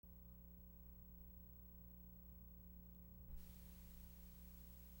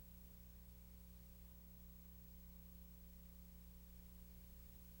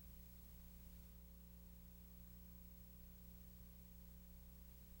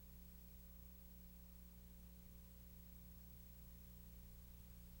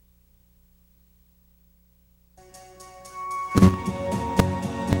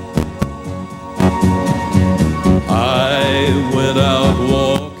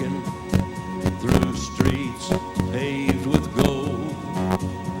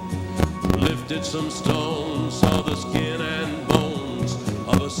some stones, saw the skin and bones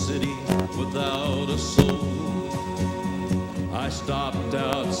of a city without a soul. I stopped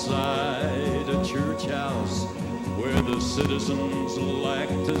outside a church house where the citizens like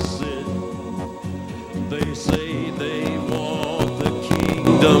to sit. They say they want the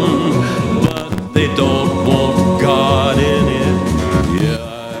kingdom, but they don't want God in it. Yeah,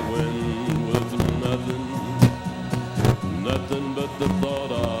 I went with nothing but the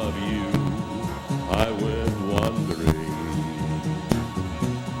thought of you. I went wandering.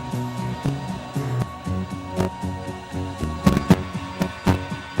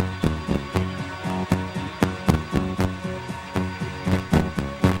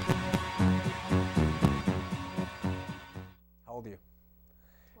 How old are you?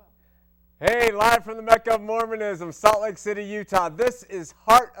 12. Hey, live from the Mecca of Mormonism, Salt Lake City, Utah. This is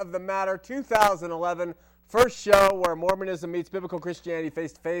Heart of the Matter 2011, first show where Mormonism meets biblical Christianity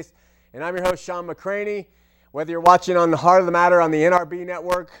face-to-face. And I'm your host, Sean McCraney. Whether you're watching on the Heart of the Matter on the NRB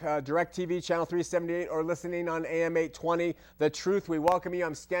network, DirecTV, Channel 378, or listening on AM 820, The Truth, we welcome you.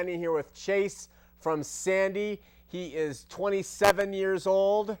 I'm standing here with Chase from Sandy. He is 27 years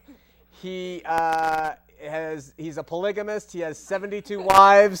old. He's a polygamist. He has 72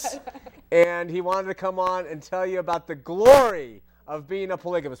 wives, and he wanted to come on and tell you about the glory of being a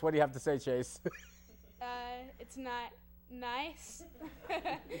polygamist. What do you have to say, Chase? It's not nice.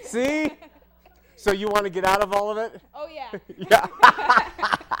 See? So you want to get out of all of it? Oh, yeah. Yeah.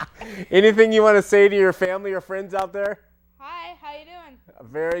 Anything you want to say to your family or friends out there? Hi, how you doing?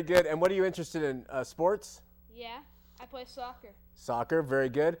 Very good. And what are you interested in? Sports? Yeah, I play soccer. Soccer, very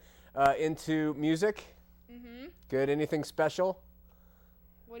good. Into music? Mm-hmm. Good. Anything special?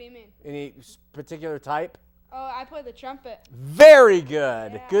 What do you mean? Any particular type? Oh, I play the trumpet. Very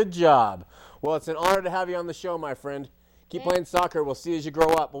good. Yeah. Good job. Well, it's an honor to have you on the show, my friend. Keep playing soccer. We'll see you as you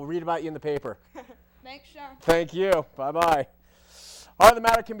grow up. We'll read about you in the paper. Thanks, Sean. Thank you. Bye-bye. Heart of the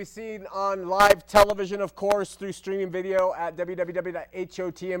Matter can be seen on live television, of course, through streaming video at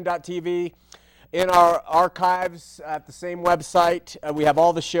www.hotm.tv. In our archives at the same website, we have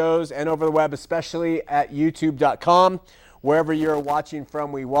all the shows, and over the web, especially at youtube.com. Wherever you're watching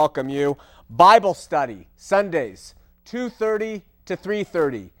from, we welcome you. Bible study, Sundays, 2:30 to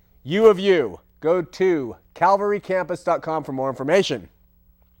 3:30. U of U. Go to calvarycampus.com for more information.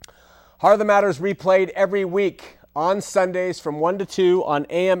 Heart of the Matter is replayed every week on Sundays from 1 to 2 on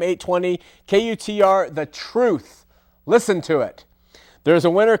AM 820 KUTR, The Truth. Listen to it. There's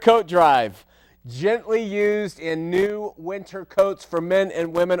a winter coat drive. Gently used in new winter coats for men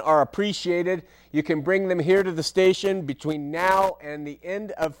and women are appreciated. You can bring them here to the station between now and the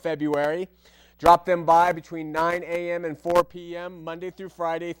end of February. Drop them by between 9 a.m. and 4 p.m. Monday through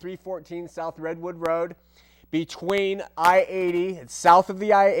Friday, 314 South Redwood Road, between I-80, it's south of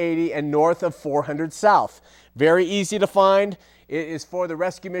the I-80 and north of 400 South. Very easy to find. It is for the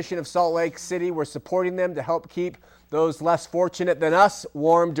Rescue Mission of Salt Lake City. We're supporting them to help keep those less fortunate than us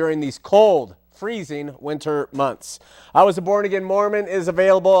warm during these cold, freezing winter months. I Was a Born Again Mormon is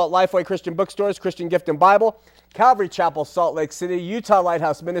available at Lifeway Christian Bookstores, Christian Gift and Bible, Calvary Chapel, Salt Lake City, Utah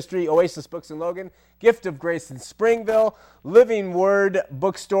Lighthouse Ministry, Oasis Books in Logan, Gift of Grace in Springville, Living Word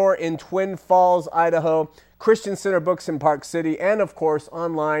Bookstore in Twin Falls, Idaho, Christian Center Books in Park City, and of course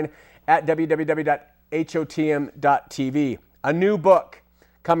online at www.hotm.tv. A new book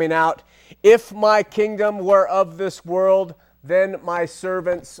coming out, If My Kingdom Were of This World, Then My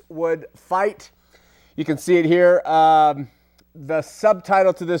Servants Would Fight. You can see it here. The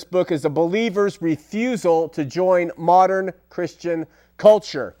subtitle to this book is A Believer's Refusal to Join Modern Christian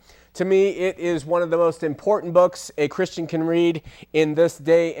Culture. To me, it is one of the most important books a Christian can read in this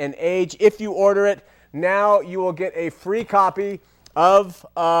day and age. If you order it now, you will get a free copy of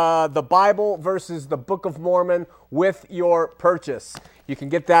the Bible versus the Book of Mormon with your purchase. You can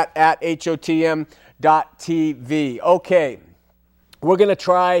get that at hotm.tv. Okay, we're going to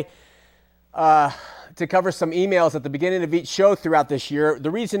try to cover some emails at the beginning of each show throughout this year. The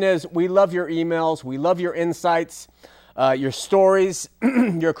reason is we love your emails, we love your insights, your stories,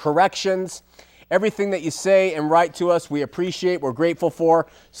 your corrections, everything that you say and write to us, we appreciate, we're grateful for.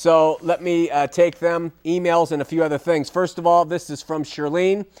 So let me take them, emails, and a few other things. First of all, this is from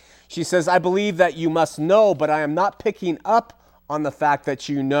Shirlene. She says, I believe that you must know, but I am not picking up on the fact that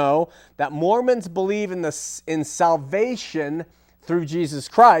you know that Mormons believe in salvation through Jesus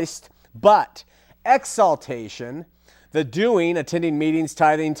Christ, but exaltation, the doing, attending meetings,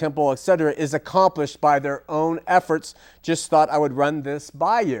 tithing, temple, etc., is accomplished by their own efforts. Just thought I would run this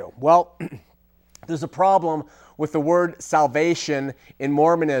by you. Well, there's a problem with the word salvation in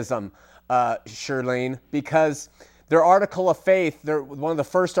Mormonism, Shirlene, because Their article of faith, one of the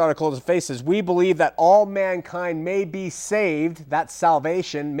first articles of faith says, we believe that all mankind may be saved, that's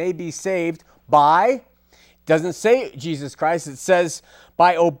salvation, may be saved by, doesn't say Jesus Christ, it says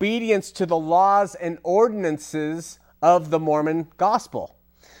by obedience to the laws and ordinances of the Mormon gospel.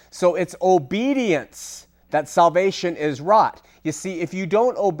 So it's obedience that salvation is wrought. You see, if you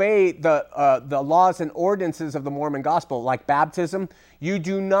don't obey the laws and ordinances of the Mormon gospel, like baptism, you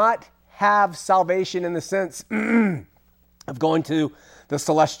do not have salvation in the sense of going to the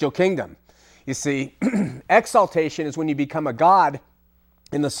celestial kingdom. You see, exaltation is when you become a god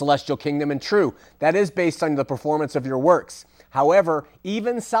in the celestial kingdom, and true, that is based on the performance of your works. However,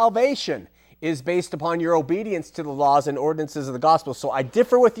 even salvation is based upon your obedience to the laws and ordinances of the gospel. So I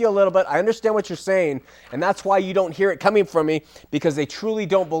differ with you a little bit. I understand what you're saying, and that's why you don't hear it coming from me, because they truly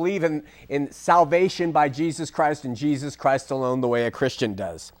don't believe in salvation by Jesus Christ and Jesus Christ alone the way a Christian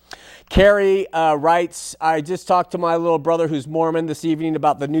does. Carrie writes, I just talked to my little brother who's Mormon this evening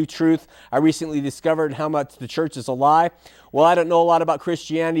about the new truth. I recently discovered how much the church is a lie. Well, I don't know a lot about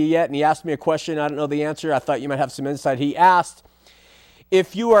Christianity yet, and he asked me a question. I don't know the answer. I thought you might have some insight. He asked,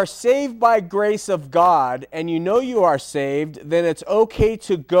 if you are saved by grace of God and you know you are saved, then it's okay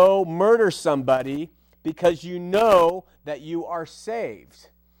to go murder somebody because you know that you are saved.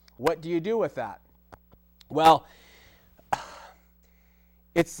 What do you do with that? Well,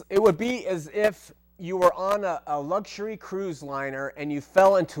 it would be as if you were on a luxury cruise liner and you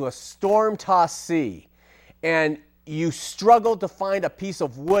fell into a storm-tossed sea and you struggled to find a piece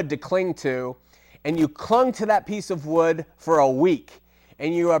of wood to cling to, and you clung to that piece of wood for a week.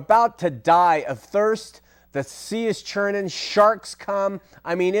 And you're about to die of thirst, the sea is churning, sharks come.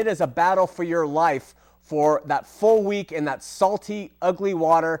 I mean, it is a battle for your life for that full week in that salty, ugly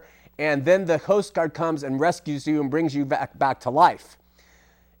water, and then the Coast Guard comes and rescues you and brings you back to life.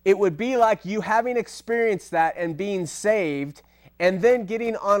 It would be like you having experienced that and being saved, and then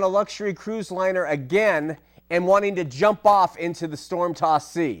getting on a luxury cruise liner again and wanting to jump off into the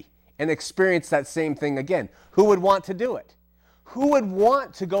storm-tossed sea and experience that same thing again. Who would want to do it? Who would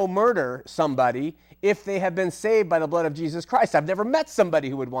want to go murder somebody if they have been saved by the blood of Jesus Christ? I've never met somebody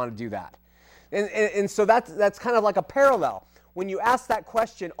who would want to do that. And so that's kind of like a parallel. When you ask that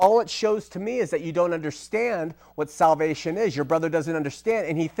question, all it shows to me is that you don't understand what salvation is. Your brother doesn't understand,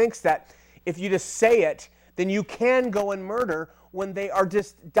 and he thinks that if you just say it, then you can go and murder when they are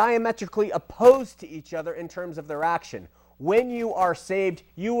just diametrically opposed to each other in terms of their action. When you are saved,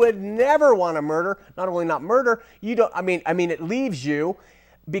 you would never want to murder. Not only not murder, you don't. I mean, it leaves you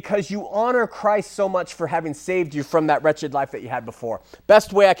because you honor Christ so much for having saved you from that wretched life that you had before.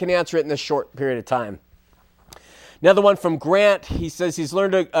 Best way I can answer it in this short period of time. Another one from Grant. He says he's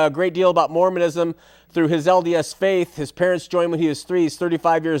learned a great deal about Mormonism through his LDS faith. His parents joined when he was 3. He's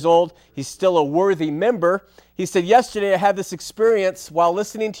 35 years old. He's still a worthy member. He said, yesterday I had this experience while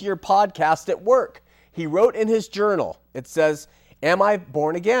listening to your podcast at work. He wrote in his journal, it says, am I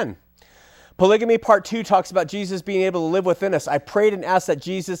born again? Polygamy Part 2 talks about Jesus being able to live within us. I prayed and asked that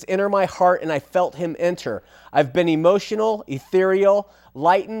Jesus enter my heart, and I felt him enter. I've been emotional, ethereal,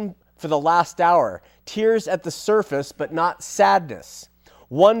 lightened for the last hour. Tears at the surface, but not sadness.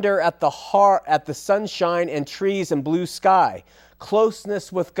 Wonder at the heart, at the sunshine and trees and blue sky.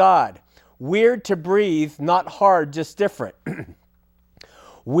 Closeness with God. Weird to breathe, not hard, just different.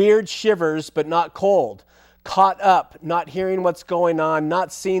 Weird shivers, but not cold. Caught up, not hearing what's going on,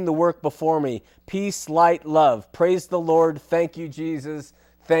 not seeing the work before me. Peace, light, love. Praise the Lord. Thank you, Jesus.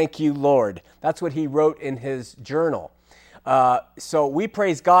 Thank you, Lord. That's what he wrote in his journal. So we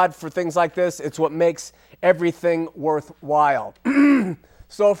praise God for things like this. It's what makes everything worthwhile.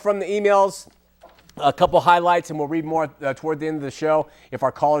 So from the emails, a couple highlights, and we'll read more toward the end of the show if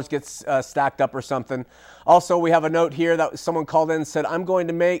our callers get stacked up or something. Also, we have a note here that someone called in and said, I'm going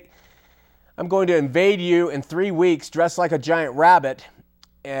to invade you in 3 weeks dressed like a giant rabbit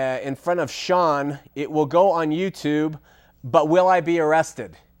in front of Sean. It will go on YouTube, but will I be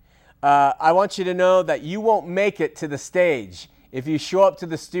arrested? I want you to know that you won't make it to the stage if you show up to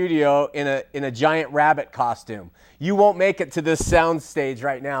the studio in a giant rabbit costume. You won't make it to this sound stage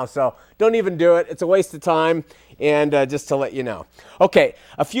right now, so don't even do it. It's a waste of time, and just to let you know. Okay,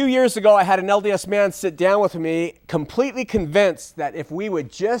 a few years ago, I had an LDS man sit down with me, completely convinced that if we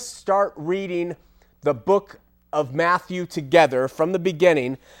would just start reading the book of Matthew together from the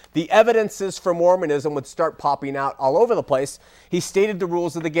beginning, the evidences for Mormonism would start popping out all over the place. He stated the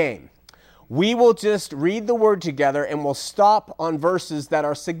rules of the game. We will just read the word together and we'll stop on verses that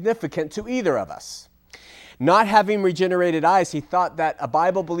are significant to either of us. Not having regenerated eyes, he thought that a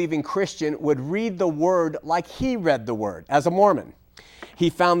Bible-believing Christian would read the word like he read the word as a Mormon. he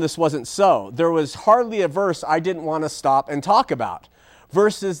found this wasn't so. There was hardly a verse I didn't want to stop and talk about,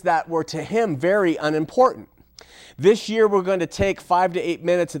 verses that were to him very unimportant. This year we're going to take 5 to 8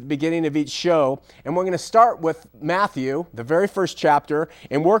 minutes at the beginning of each show, and we're going to start with Matthew, the very first chapter,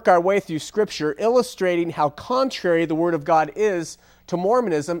 and work our way through Scripture, illustrating how contrary the Word of God is to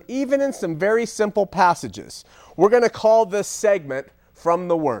Mormonism, even in some very simple passages. We're going to call this segment From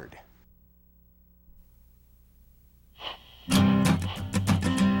the Word.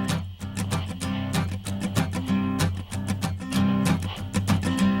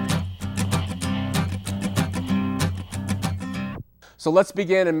 So let's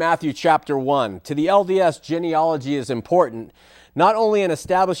begin in Matthew chapter 1. To the LDS, genealogy is important, not only in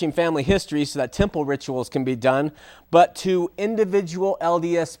establishing family history so that temple rituals can be done, but to individual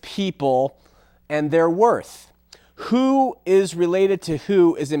LDS people and their worth. Who is related to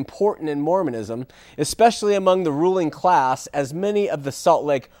who is important in Mormonism, especially among the ruling class, as many of the Salt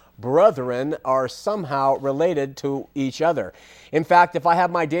Lake brethren are somehow related to each other. In fact, if I have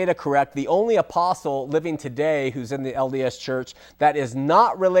my data correct, the only apostle living today who's in the LDS Church that is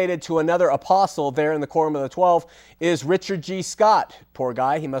not related to another apostle there in the Quorum of the 12 is Richard G. Scott. Poor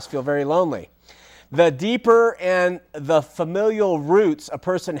guy, he must feel very lonely. The deeper and the familial roots a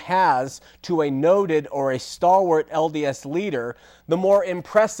person has to a noted or a stalwart LDS leader, the more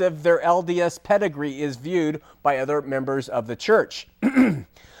impressive their LDS pedigree is viewed by other members of the church.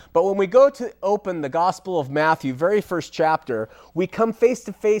 But when we go to open the Gospel of Matthew, very first chapter, we come face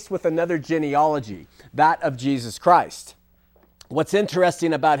to face with another genealogy, that of Jesus Christ. What's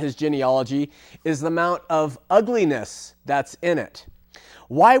interesting about his genealogy is the amount of ugliness that's in it.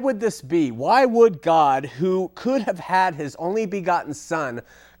 Why would this be? Why would God, who could have had his only begotten Son,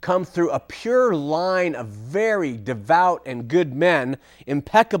 come through a pure line of very devout and good men,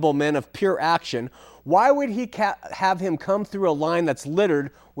 impeccable men of pure action? Why would he have him come through a line that's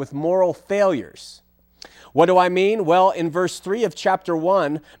littered with moral failures? What do I mean? Well, in verse 3 of chapter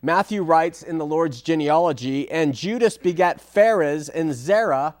 1, Matthew writes in the Lord's genealogy, and Judas begat Pharez and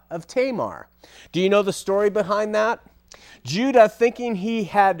Zerah of Tamar. Do you know the story behind that? Judah, thinking he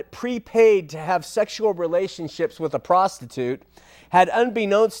had prepaid to have sexual relationships with a prostitute, had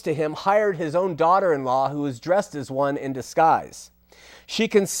unbeknownst to him hired his own daughter-in-law who was dressed as one in disguise. She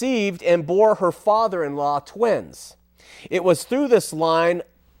conceived and bore her father-in-law twins. It was through this line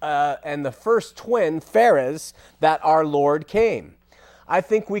and the first twin, Pharez, that our Lord came. I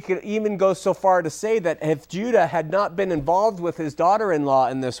think we could even go so far to say that if Judah had not been involved with his daughter-in-law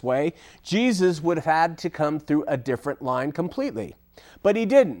in this way, Jesus would have had to come through a different line completely. But he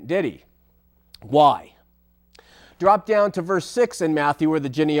didn't, did he? Why? Drop down to verse 6 in Matthew where the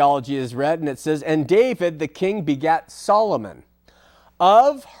genealogy is read, and it says, and David the king begat Solomon,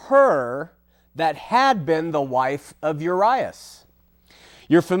 of her that had been the wife of Urias.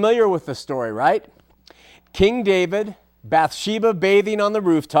 You're familiar with the story, right? King David, Bathsheba bathing on the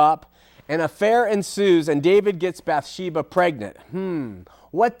rooftop, an affair ensues, and David gets Bathsheba pregnant.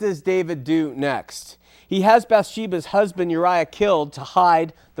 What does David do next? He has Bathsheba's husband Uriah killed to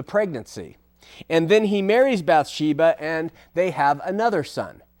hide the pregnancy. And then he marries Bathsheba, and they have another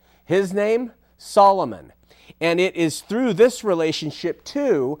son. His name, Solomon. And it is through this relationship,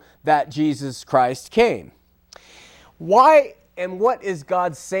 too, that Jesus Christ came. Why and what is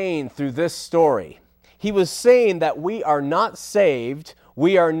God saying through this story? He was saying that we are not saved,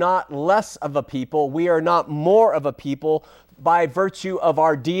 we are not less of a people, we are not more of a people by virtue of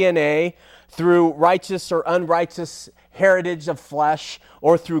our DNA, through righteous or unrighteous heritage of flesh,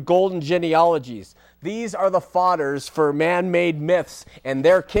 or through golden genealogies. These are the fodders for man-made myths and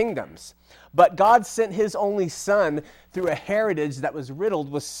their kingdoms. But God sent his only Son through a heritage that was riddled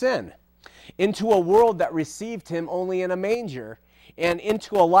with sin, into a world that received him only in a manger, and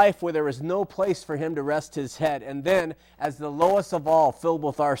into a life where there was no place for him to rest his head. And then, as the lowest of all, filled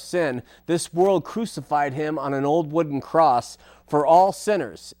with our sin, this world crucified him on an old wooden cross for all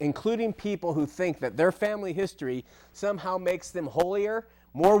sinners, including people who think that their family history somehow makes them holier,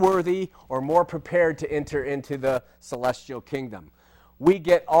 more worthy, or more prepared to enter into the celestial kingdom. We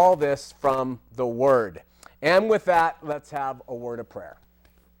get all this from the Word. And with that, let's have a word of prayer.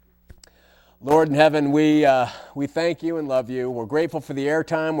 Lord in heaven, we thank you and love you. We're grateful for the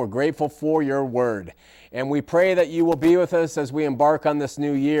airtime. We're grateful for your Word. And we pray that you will be with us as we embark on this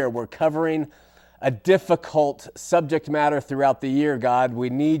new year. We're covering a difficult subject matter throughout the year, God. We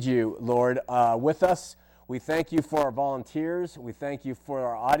need you, Lord, with us. We thank you for our volunteers. We thank you for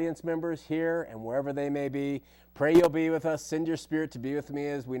our audience members here and wherever they may be. Pray you'll be with us. Send your Spirit to be with me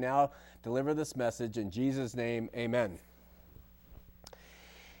as we now deliver this message. In Jesus' name, amen.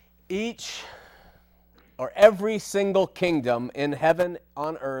 Each or every single kingdom in heaven,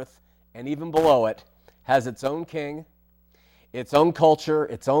 on earth, and even below it has its own king, its own culture,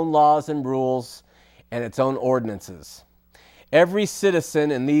 its own laws and rules, and its own ordinances. Every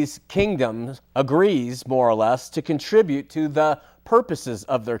citizen in these kingdoms agrees, more or less, to contribute to the purposes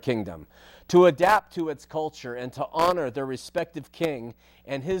of their kingdom, to adapt to its culture, and to honor their respective king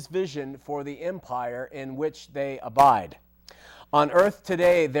and his vision for the empire in which they abide. On earth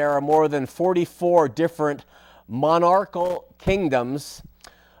today, there are more than 44 different monarchical kingdoms,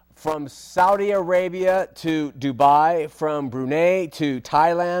 from Saudi Arabia to Dubai, from Brunei to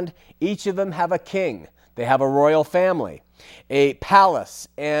Thailand. Each of them have a king. They have a royal family, a palace,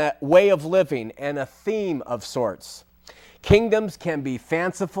 a way of living, and a theme of sorts. Kingdoms can be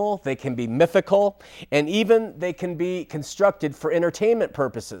fanciful, they can be mythical, and even they can be constructed for entertainment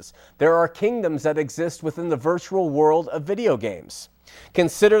purposes. There are kingdoms that exist within the virtual world of video games.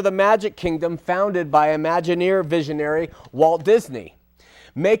 Consider the Magic Kingdom, founded by Imagineer visionary Walt Disney.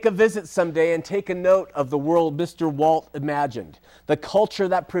 Make a visit someday and take a note of the world Mr. Walt imagined, the culture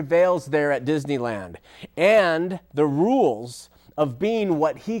that prevails there at Disneyland, and the rules of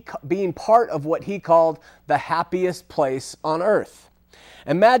being part of what he called the happiest place on earth.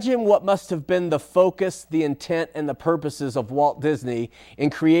 Imagine what must have been the focus, the intent, and the purposes of Walt Disney in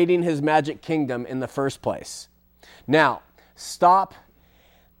creating his Magic Kingdom in the first place. Now, stop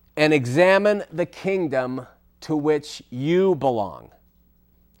and examine the kingdom to which you belong.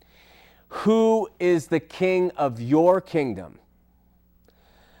 Who is the king of your kingdom?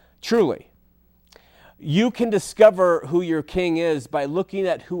 Truly, you can discover who your king is by looking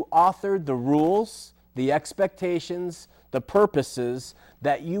at who authored the rules, the expectations, the purposes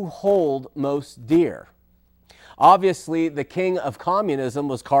that you hold most dear. Obviously, the king of communism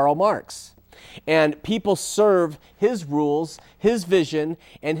was Karl Marx, and people serve his rules, his vision,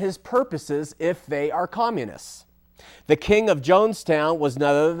 and his purposes if they are communists. The king of Jonestown was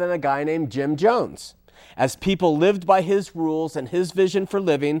none other than a guy named Jim Jones. As people lived by his rules and his vision for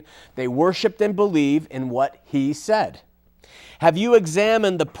living, they worshiped and believed in what he said. Have you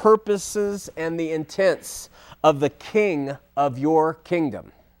examined the purposes and the intents of the king of your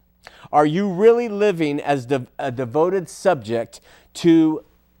kingdom? Are you really living as a devoted subject to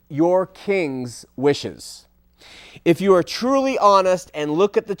your king's wishes? If you are truly honest and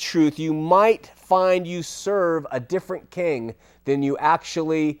look at the truth, you might find you serve a different king than you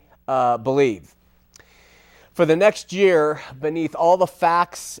actually believe. For the next year, beneath all the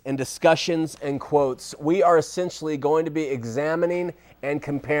facts and discussions and quotes, we are essentially going to be examining and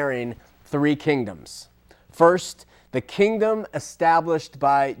comparing three kingdoms. First, the kingdom established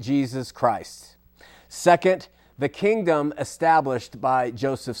by Jesus Christ. Second, the kingdom established by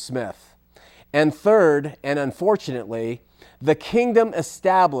Joseph Smith. And third, and unfortunately, the kingdom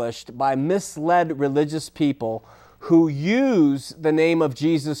established by misled religious people who use the name of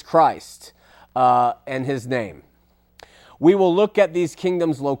Jesus Christ and his name. We will look at these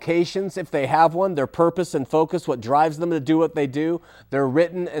kingdoms' locations, if they have one, their purpose and focus, what drives them to do what they do, their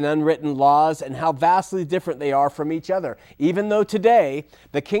written and unwritten laws, and how vastly different they are from each other. Even though today,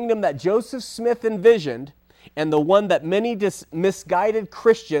 the kingdom that Joseph Smith envisioned and the one that many misguided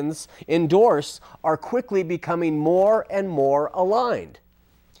Christians endorse are quickly becoming more and more aligned.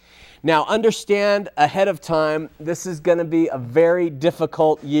 Now, understand ahead of time, this is going to be a very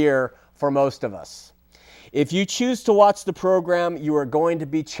difficult year for most of us. If you choose to watch the program, you are going to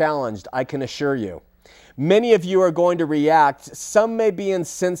be challenged, I can assure you. Many of you are going to react. Some may be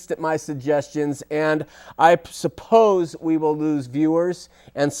incensed at my suggestions, and I suppose we will lose viewers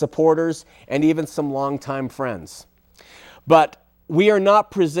and supporters and even some longtime friends. But we are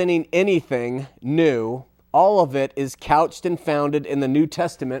not presenting anything new. All of it is couched and founded in the New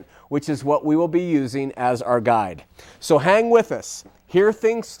Testament, which is what we will be using as our guide. So hang with us. Hear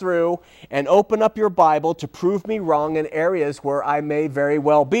things through and open up your Bible to prove me wrong in areas where I may very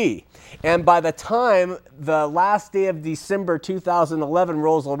well be. And by the time the last day of December 2011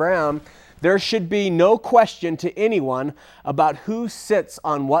 rolls around, there should be no question to anyone about who sits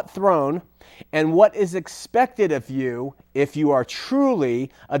on what throne and what is expected of you if you are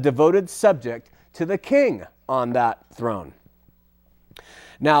truly a devoted subject to the king on that throne.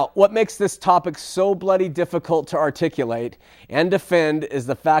 Now, what makes this topic so bloody difficult to articulate and defend is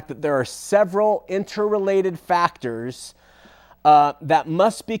the fact that there are several interrelated factors that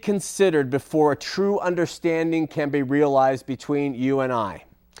must be considered before a true understanding can be realized between you and I.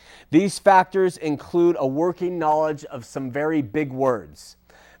 These factors include a working knowledge of some very big words.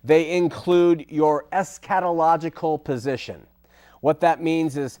 They include your eschatological position. What that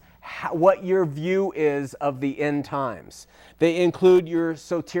means is what your view is of the end times. They include your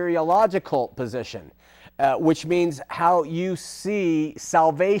soteriological position. which means how you see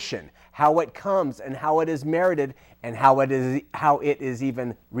salvation, how it comes and how it is merited and how it is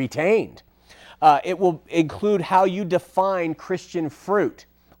even retained. It will include how you define Christian fruit,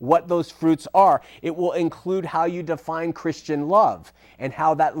 what those fruits are. It will include how you define Christian love and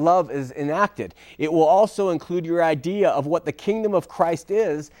how that love is enacted. It will also include your idea of what the kingdom of Christ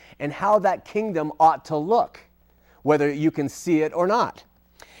is and how that kingdom ought to look, whether you can see it or not.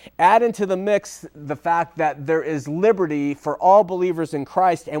 Add into the mix the fact that there is liberty for all believers in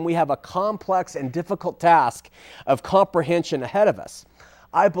Christ, and we have a complex and difficult task of comprehension ahead of us.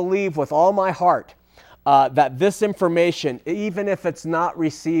 I believe with all my heart that this information, even if it's not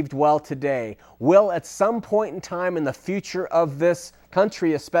received well today, will at some point in time in the future of this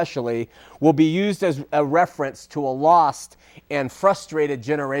country especially, will be used as a reference to a lost and frustrated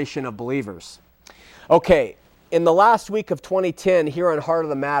generation of believers. Okay. In the last week of 2010, here on Heart of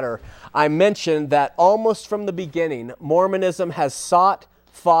the Matter, I mentioned that almost from the beginning, Mormonism has sought,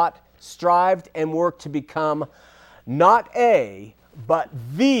 fought, strived, and worked to become not a, but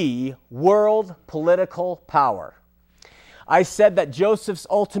the world political power. I said that Joseph's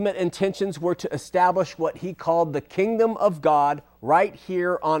ultimate intentions were to establish what he called the kingdom of God right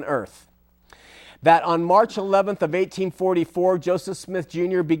here on earth. That on March 11th of 1844, Joseph Smith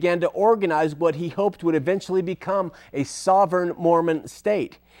Jr. began to organize what he hoped would eventually become a sovereign Mormon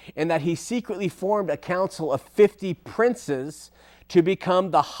state, and that he secretly formed a council of 50 princes to become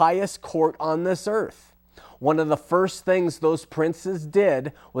the highest court on this earth. One of the first things those princes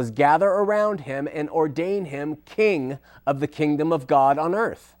did was gather around him and ordain him king of the kingdom of God on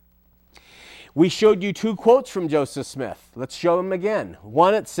earth. We showed you two quotes from Joseph Smith. Let's show them again.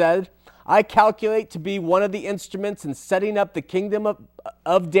 One, it said, "I calculate to be one of the instruments in setting up the kingdom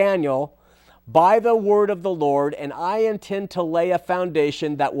of Daniel by the word of the Lord, and I intend to lay a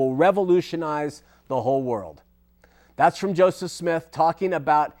foundation that will revolutionize the whole world." That's from Joseph Smith talking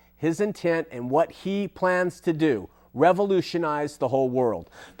about his intent and what he plans to do, revolutionize the whole world.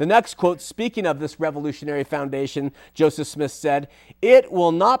 The next quote, speaking of this revolutionary foundation, Joseph Smith said, "It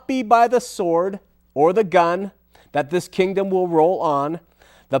will not be by the sword or the gun that this kingdom will roll on.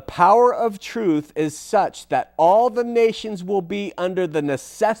 The power of truth is such that all the nations will be under the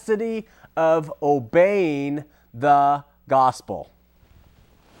necessity of obeying the gospel."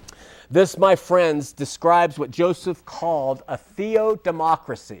 This, my friends, describes what Joseph called a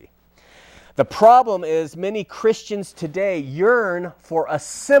theodemocracy. The problem is many Christians today yearn for a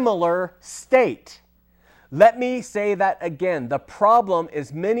similar state. Let me say that again. The problem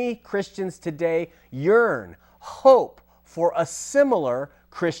is many Christians today yearn, hope for a similar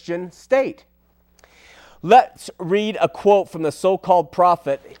Christian state. Let's read a quote from the so-called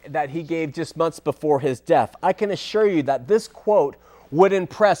prophet that he gave just months before his death. I can assure you that this quote would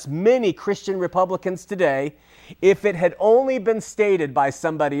impress many Christian Republicans today if it had only been stated by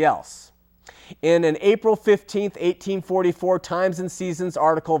somebody else. In an April 15th, 1844 Times and Seasons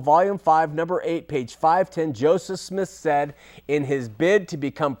article, volume 5, number 8, page 510, Joseph Smith said in his bid to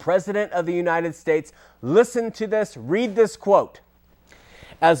become president of the United States, listen to this, read this quote,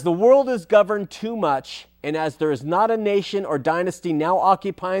 "As the world is governed too much, and as there is not a nation or dynasty now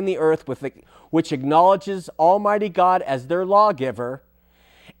occupying the earth which acknowledges Almighty God as their lawgiver,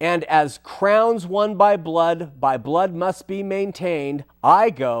 and as crowns won by blood must be maintained,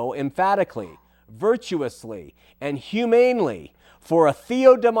 I go emphatically, virtuously, and humanely for a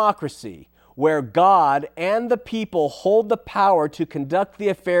theodemocracy where God and the people hold the power to conduct the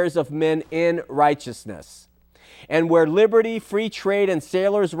affairs of men in righteousness, and where liberty, free trade, and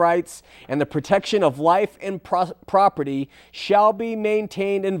sailors' rights, and the protection of life and property shall be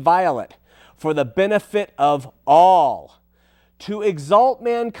maintained inviolate for the benefit of all. To exalt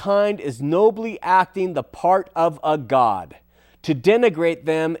mankind is nobly acting the part of a god. To denigrate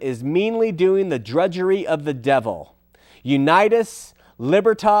them is meanly doing the drudgery of the devil. Unitas,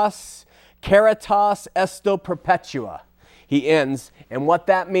 libertas, caritas esto perpetua." He ends, and what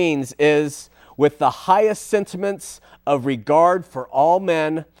that means is, with the highest sentiments of regard for all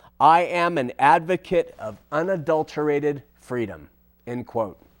men, I am an advocate of unadulterated freedom. End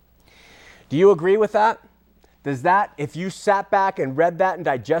quote. Do you agree with that? Does that, if you sat back and read that and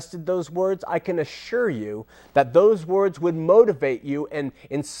digested those words, I can assure you that those words would motivate you and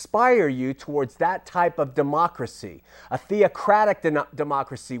inspire you towards that type of democracy, a theocratic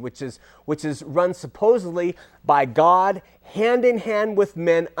democracy, which is run supposedly by God hand in hand with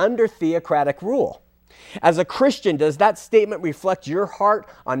men under theocratic rule. As a Christian, does that statement reflect your heart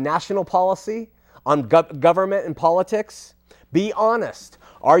on national policy, on government and politics? Be honest.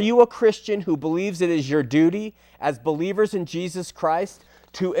 Are you a Christian who believes it is your duty as believers in Jesus Christ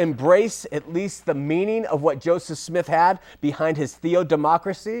to embrace at least the meaning of what Joseph Smith had behind his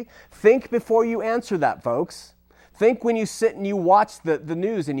theodemocracy? Think before you answer that, folks. Think when you sit and you watch the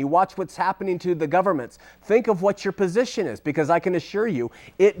news and you watch what's happening to the governments. Think of what your position is, because I can assure you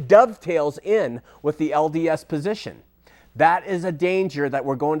it dovetails in with the LDS position. That is a danger that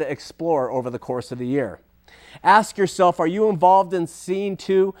we're going to explore over the course of the year. Ask yourself, are you involved in seeing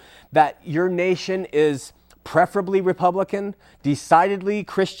too that your nation is preferably Republican, decidedly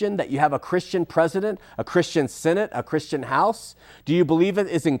Christian, that you have a Christian president, a Christian Senate, a Christian House? Do you believe it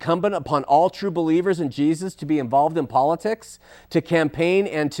is incumbent upon all true believers in Jesus to be involved in politics, to campaign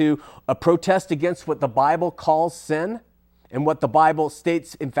and to protest against what the Bible calls sin and what the Bible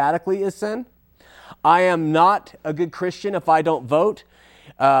states emphatically is sin? I am not a good Christian if I don't vote.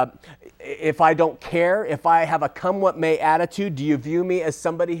 If I don't care, if I have a come what may attitude. Do you view me as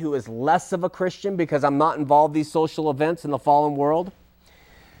somebody who is less of a Christian because I'm not involved in these social events in the fallen world?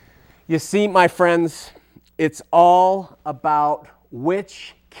 You see, my friends, it's all about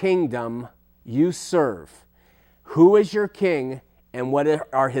which kingdom you serve. Who is your king and what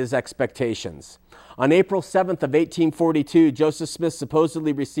are his expectations? On April 7th of 1842, Joseph Smith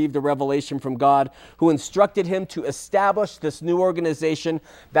supposedly received a revelation from God who instructed him to establish this new organization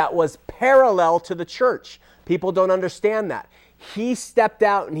that was parallel to the church. People don't understand that. He stepped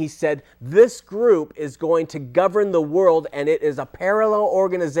out and he said, this group is going to govern the world, and it is a parallel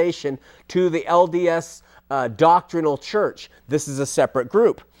organization to the LDS doctrinal church. This is a separate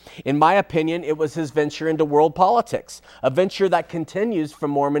group. In my opinion, it was his venture into world politics, a venture that continues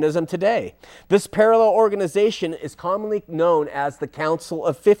from Mormonism today. This parallel organization is commonly known as the Council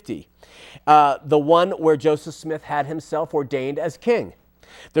of 50, the one where Joseph Smith had himself ordained as king.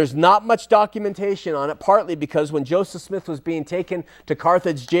 There's not much documentation on it, partly because when Joseph Smith was being taken to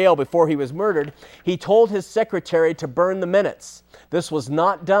Carthage jail before he was murdered, he told his secretary to burn the minutes. This was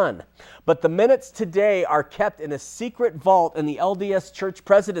not done. But the minutes today are kept in a secret vault in the LDS Church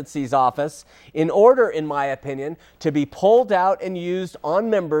Presidency's office in order, in my opinion, to be pulled out and used on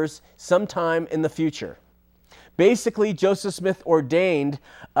members sometime in the future. Basically, Joseph Smith ordained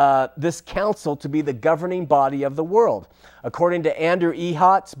this council to be the governing body of the world. According to Andrew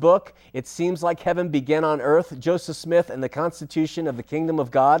Ehott's book, It Seems Like Heaven Began on Earth, Joseph Smith and the Constitution of the Kingdom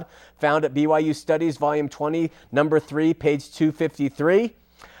of God, found at BYU Studies, Volume 20, Number 3, page 253.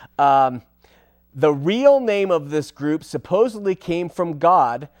 The real name of this group supposedly came from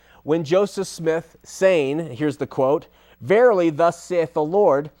God when Joseph Smith, saying, here's the quote, "Verily, thus saith the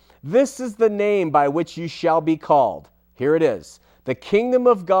Lord, this is the name by which you shall be called." Here it is. "The kingdom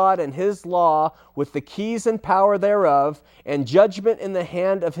of God and his law with the keys and power thereof, and judgment in the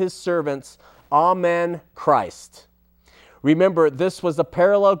hand of his servants. Amen, Christ." Remember, this was a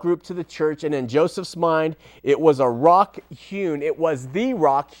parallel group to the church, and in Joseph's mind, it was a rock hewn. It was the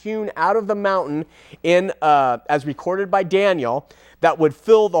rock hewn out of the mountain as recorded by Daniel, that would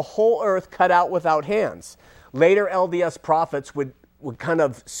fill the whole earth, cut out without hands. Later LDS prophets would kind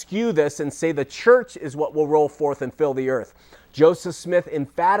of skew this and say the church is what will roll forth and fill the earth. Joseph Smith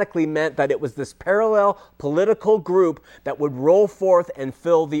emphatically meant that it was this parallel political group that would roll forth and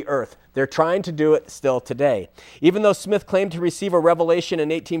fill the earth. They're trying to do it still today. Even though Smith claimed to receive a revelation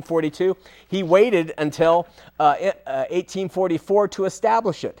in 1842, he waited until 1844 to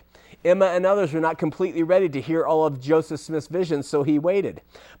establish it. Emma and others were not completely ready to hear all of Joseph Smith's visions, so he waited.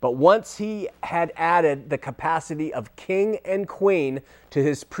 But once he had added the capacity of king and queen to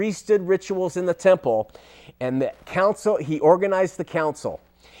his priesthood rituals in the temple, and the council, he organized the council.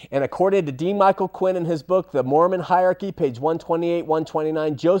 And according to D. Michael Quinn in his book, The Mormon Hierarchy, page 128,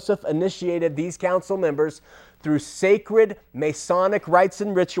 129, Joseph initiated these council members through sacred Masonic rites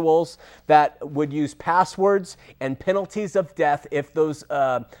and rituals that would use passwords and penalties of death if those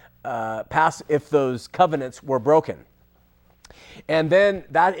covenants were broken. And then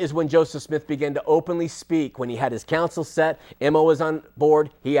that is when Joseph Smith began to openly speak. When he had his council set, Emma was on board,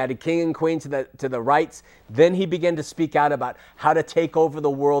 he added king and queen to the rights. Then he began to speak out about how to take over the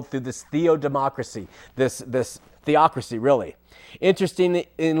world through this theodemocracy, this theocracy, really.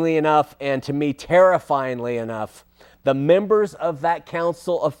 Interestingly enough, and to me terrifyingly enough, the members of that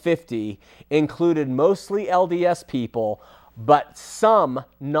Council of 50 included mostly LDS people, but some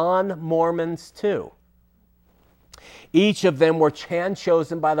non-Mormons too. Each of them were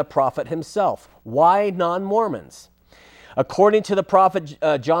hand-chosen by the prophet himself. Why non-Mormons? According to the prophet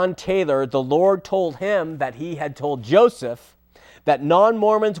John Taylor, the Lord told him that he had told Joseph that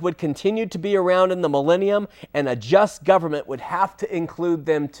non-Mormons would continue to be around in the millennium, and a just government would have to include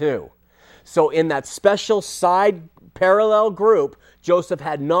them too. So in that special side parallel group, Joseph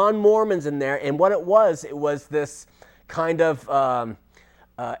had non-Mormons in there, and what it was this kind of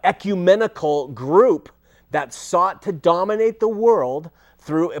ecumenical group that sought to dominate the world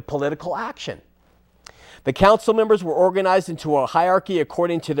through a political action. The council members were organized into a hierarchy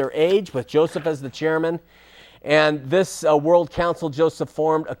according to their age, with Joseph as the chairman. And this World Council Joseph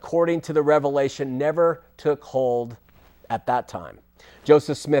formed, according to the revelation, never took hold at that time.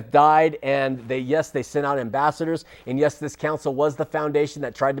 Joseph Smith died, and they sent out ambassadors, and yes, this council was the foundation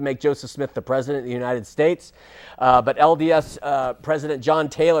that tried to make Joseph Smith the president of the United States. But LDS President John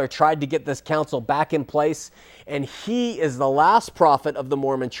Taylor tried to get this council back in place, and he is the last prophet of the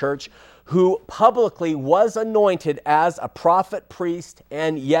Mormon Church who publicly was anointed as a prophet, priest,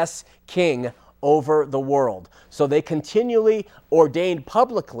 and yes, king over the world. So they continually ordained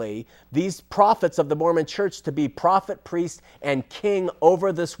publicly these prophets of the Mormon Church to be prophet, priest, and king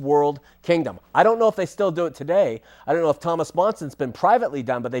over this world kingdom. I don't know if they still do it today. I don't know if Thomas Monson's been privately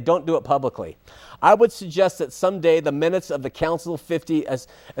done, but they don't do it publicly. I would suggest that someday the minutes of the Council of 50 as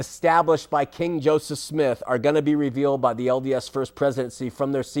established by King Joseph Smith are going to be revealed by the LDS First Presidency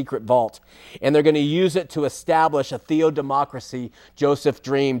from their secret vault. And they're going to use it to establish a theodemocracy Joseph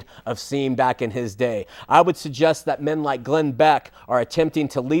dreamed of seeing back in his day. I would suggest that men like Glenn Beck are attempting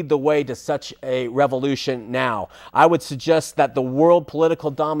to lead the way to such a revolution now. I would suggest that the world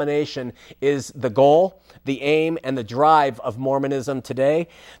political domination is the goal, the aim, and the drive of Mormonism today.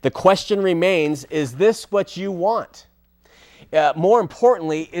 The question remains, is this what you want? More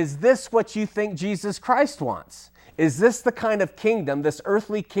importantly, is this what you think Jesus Christ wants? Is this the kind of kingdom, this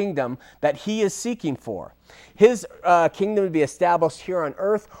earthly kingdom, that he is seeking for? His kingdom to be established here on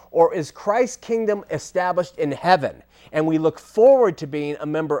earth, or is Christ's kingdom established in heaven? And we look forward to being a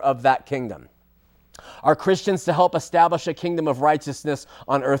member of that kingdom. Are Christians to help establish a kingdom of righteousness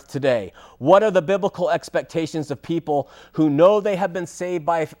on earth today? What are the biblical expectations of people who know they have been saved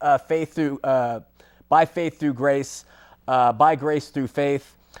by faith through grace, by grace through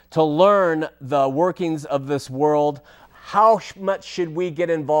faith, to learn the workings of this world? How much should we get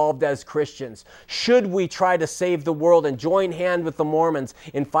involved as Christians? Should we try to save the world and join hand with the Mormons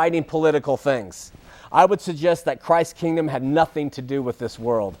in fighting political things? I would suggest that Christ's kingdom had nothing to do with this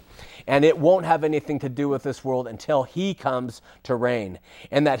world. And it won't have anything to do with this world until he comes to reign.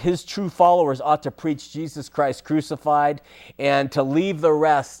 And that his true followers ought to preach Jesus Christ crucified and to leave the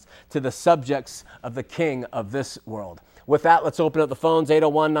rest to the subjects of the king of this world. With that, let's open up the phones,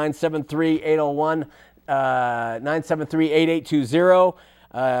 801-973-801. 973-8820,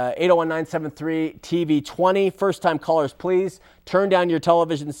 801-973-TV20. First-time callers, please. Turn down your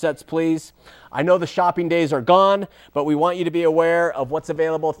television sets, please. I know the shopping days are gone, but we want you to be aware of what's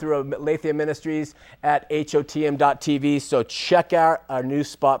available through Aletheia Ministries at hotm.tv. So check out our new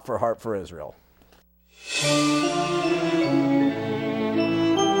spot for Heart for Israel.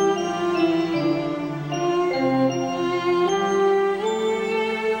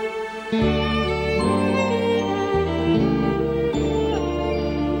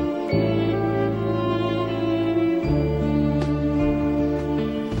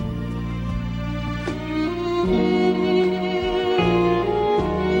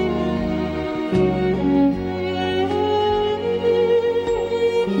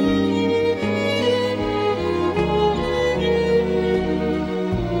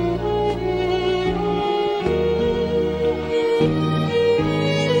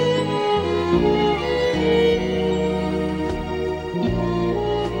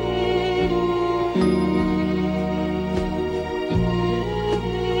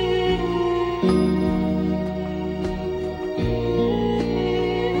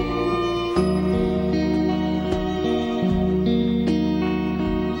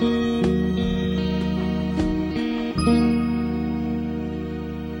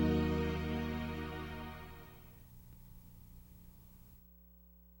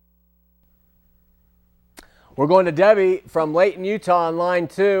 We're going to Debbie from Layton, Utah on line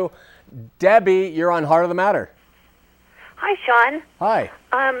 2. Debbie, you're on Heart of the Matter. Hi, Sean. Hi.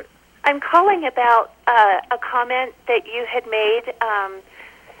 I'm calling about a comment that you had made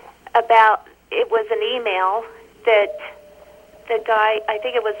about, it was an email that the guy, I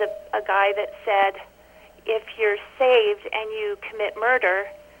think it was a guy that said, if you're saved and you commit murder,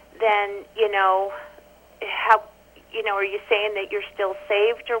 then, how, are you saying that you're still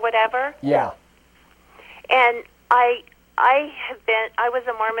saved or whatever? Yeah. And I was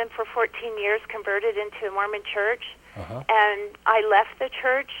a Mormon for 14 years, converted into a Mormon church, and I left the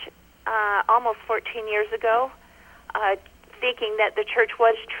church almost 14 years ago, thinking that the church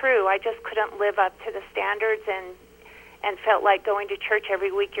was true. I just couldn't live up to the standards and felt like going to church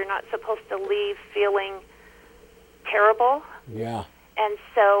every week, you're not supposed to leave feeling terrible. Yeah. And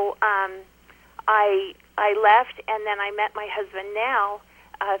so I left, and then I met my husband now.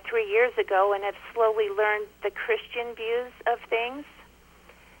 3 years ago and have slowly learned the Christian views of things.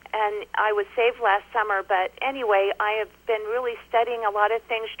 And I was saved last summer, but anyway, I have been really studying a lot of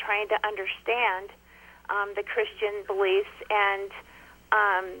things, trying to understand the Christian beliefs. And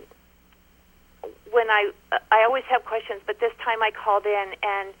when I always have questions, but this time I called in,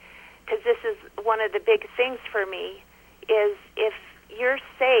 and because this is one of the big things for me, is if you're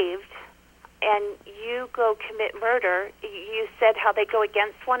saved and you go commit murder, you said how they go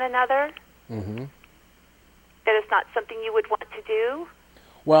against one another, that it's not something you would want to do.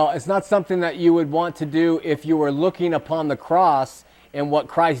 Well, it's not something that you would want to do if you were looking upon the cross and what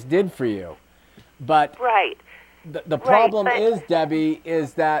Christ did for you. But Right. the problem but- is, Debbie,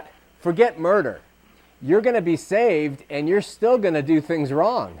 is that forget murder. You're going to be saved and you're still going to do things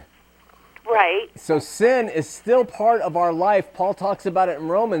wrong. Right. So sin is still part of our life. Paul talks about it in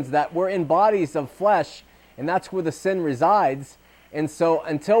Romans, that we're in bodies of flesh, and that's where the sin resides. And so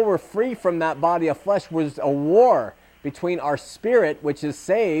until we're free from that body of flesh, there's a war between our spirit, which is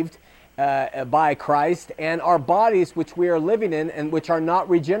saved by Christ, and our bodies, which we are living in and which are not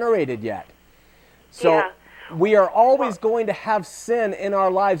regenerated yet. So Yeah. we are always going to have sin in our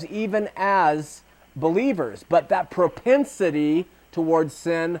lives, even as believers. But that propensity towards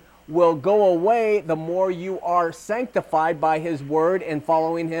sin will go away the more you are sanctified by His Word and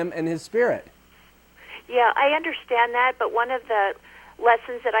following Him and His Spirit. Yeah, I understand that, but one of the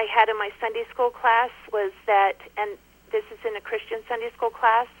lessons that I had in my Sunday school class was that, and this is in a Christian Sunday school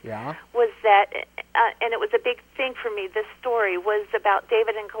class, Yeah. was that, and it was a big thing for me, this story was about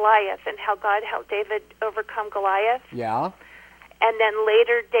David and Goliath and how God helped David overcome Goliath. Yeah. And then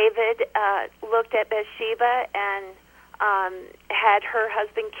later David looked at Bathsheba and had her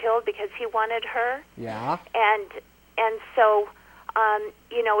husband killed because he wanted her. Yeah. And so,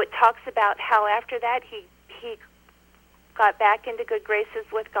 you know, it talks about how after that he got back into good graces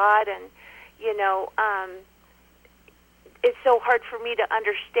with God, and, you know, it's so hard for me to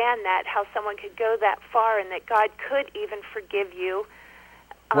understand that, how someone could go that far and that God could even forgive you.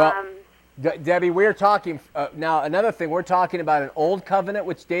 Well, Debbie, we're talking, now another thing, we're talking about an old covenant,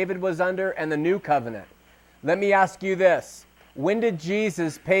 which David was under, and the new covenant. Let me ask you this. When did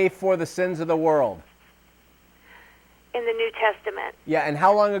Jesus pay for the sins of the world? In the New Testament. Yeah, and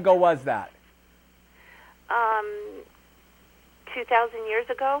how long ago was that? 2,000 years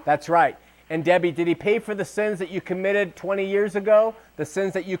ago? That's right. And Debbie, did He pay for the sins that you committed 20 years ago, the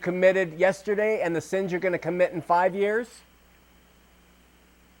sins that you committed yesterday, and the sins you're going to commit in 5 years?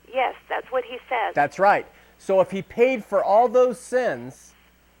 Yes, that's what he says. That's right. So if He paid for all those sins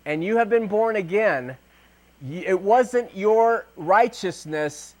and you have been born again, it wasn't your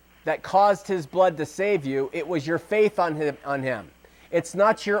righteousness that caused His blood to save you. It was your faith on Him. It's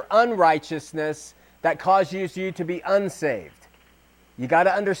not your unrighteousness that causes you to be unsaved. You got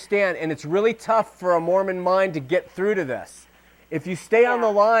to understand, and it's really tough for a Mormon mind to get through to this. If you stay on the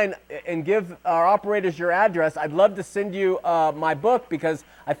line and give our operators your address, I'd love to send you my book, because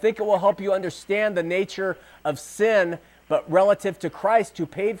I think it will help you understand the nature of sin, but relative to Christ, who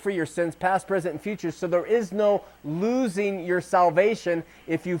paid for your sins, past, present, and future. So there is no losing your salvation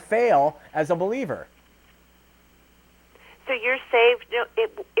if you fail as a believer. So you're saved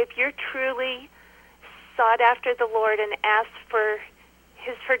if you're truly sought after the Lord and asked for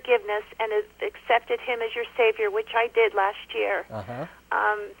His forgiveness and has accepted Him as your Savior, which I did last year.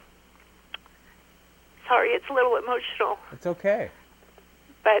 Sorry, it's a little emotional. It's okay.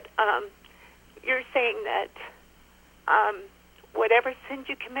 But you're saying that whatever sins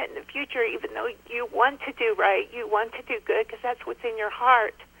you commit in the future, even though you want to do right, you want to do good, because that's what's in your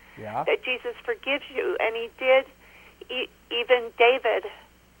heart, that Jesus forgives you. And He did, even David.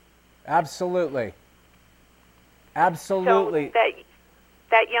 Absolutely. Absolutely. So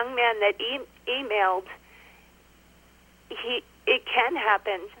that young man that emailed, it can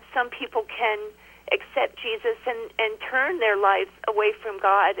happen. Some people can accept Jesus and turn their lives away from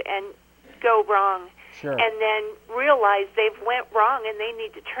God and go wrong. Sure. And then realize they've went wrong and they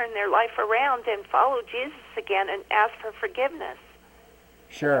need to turn their life around and follow Jesus again and ask for forgiveness.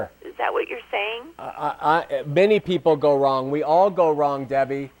 Sure. Is that what you're saying? Many people go wrong. We all go wrong,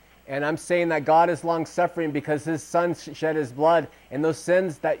 Debbie. And I'm saying that God is long-suffering because His Son shed His blood, and those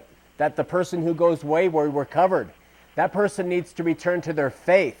sins that the person who goes wayward were covered. That person needs to return to their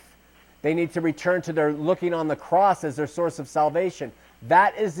faith. They need to return to their looking on the cross as their source of salvation.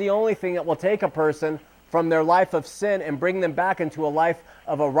 That is the only thing that will take a person from their life of sin and bring them back into a life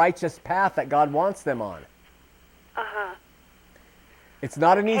of a righteous path that God wants them on. It's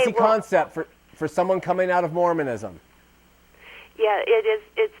not an easy concept for someone coming out of Mormonism. Yeah, it is.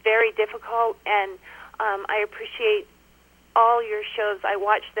 It's very difficult, and I appreciate all your shows. I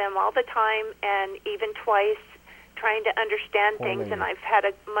watch them all the time and even twice, trying to understand Poor things, lady. and I've had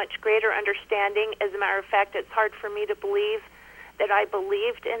a much greater understanding. As a matter of fact, it's hard for me to believe that I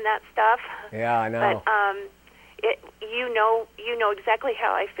believed in that stuff. Yeah, I know. But you know exactly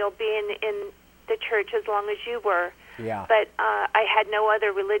how I feel being in the church as long as you were. Yeah. But I had no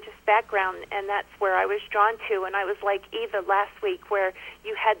other religious background, and that's where I was drawn to. And I was like Eva last week, where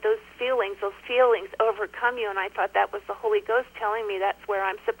you had those feelings overcome you, and I thought that was the Holy Ghost telling me that's where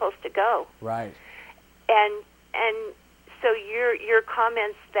I'm supposed to go. Right. And so your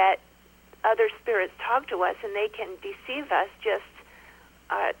comments that other spirits talk to us and they can deceive us just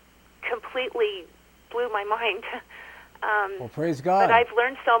completely blew my mind. Well, praise God. But I've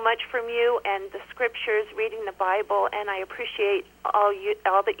learned so much from you and the scriptures, reading the Bible, and I appreciate all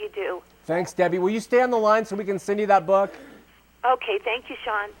that you do. Thanks, Debbie. Will you stay on the line so we can send you that book? Okay, thank you,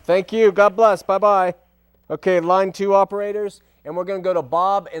 Sean. Thank you. God bless. Bye-bye. Okay, line 2 operators, and we're going to go to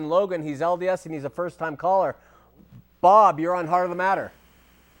Bob in Logan. He's LDS, and he's a first-time caller. Bob, you're on Heart of the Matter.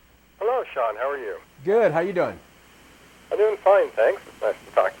 Hello, Sean. How are you? Good. How you doing? I'm doing fine, thanks. It's nice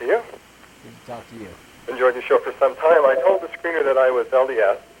to talk to you. Good to talk to you. Enjoyed the show for some time. I told the screener that I was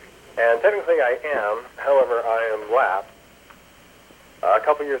LDS, and technically I am. However, I am lapsed. A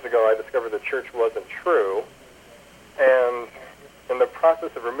couple years ago, I discovered the church wasn't true, and in the process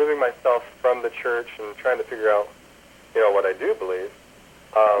of removing myself from the church and trying to figure out, what I do believe,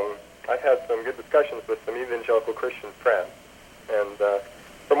 I've had some good discussions with some evangelical Christian friends, and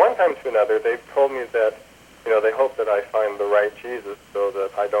from one time to another, they've told me that, they hope that I find the right Jesus so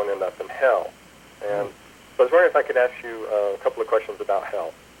that I don't end up in hell. And so I was wondering if I could ask you a couple of questions about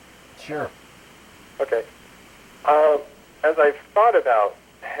hell. Sure. Okay. As I've thought about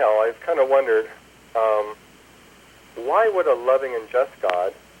hell, I've kind of wondered, why would a loving and just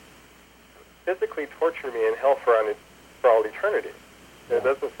God physically torture me in hell for all eternity? Yeah. It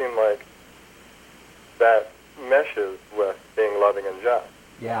doesn't seem like that meshes with being loving and just.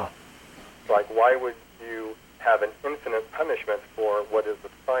 Yeah. Like, why would you have an infinite punishment for what is a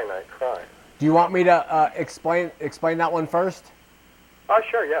finite crime? Do you want me to explain that one first?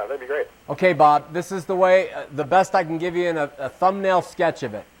 Sure, yeah, that'd be great. Okay, Bob, this is the way, the best I can give you in a thumbnail sketch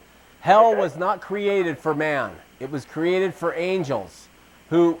of it. Hell was not created for man. It was created for angels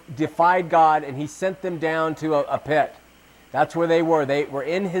who defied God, and he sent them down to a pit. That's where they were. They were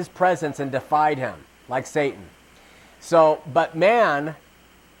in his presence and defied him, like Satan. So, but man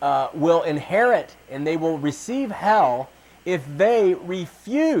will inherit, and they will receive hell if they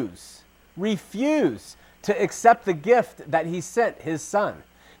refuse to accept the gift that he sent, his son.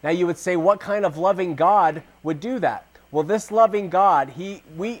 Now you would say, what kind of loving God would do that? Well, this loving God,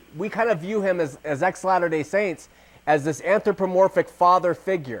 we kind of view him as ex-Latter-day Saints as this anthropomorphic father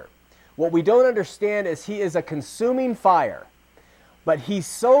figure. What we don't understand is he is a consuming fire. But he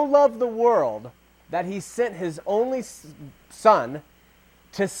so loved the world that he sent his only son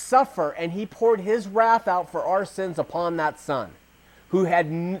to suffer, and he poured his wrath out for our sins upon that son, who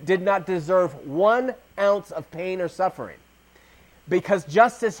did not deserve 1 ounce of pain or suffering, because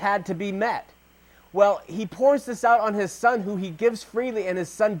justice had to be met. Well, he pours this out on his son, who he gives freely, and his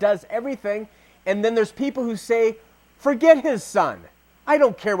son does everything. And then there's people who say, forget his son. I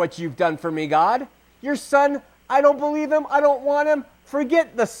don't care what you've done for me, God. Your son, I don't believe him. I don't want him.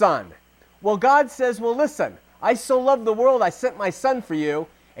 Forget the son. Well, God says, well, listen, I so love the world, I sent my son for you,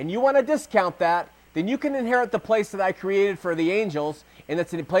 and you want to discount that, then you can inherit the place that I created for the angels, and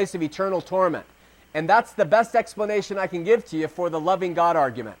it's a place of eternal torment. And that's the best explanation I can give to you for the loving God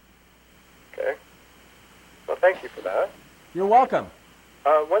argument. Okay. Well, thank you for that. You're welcome.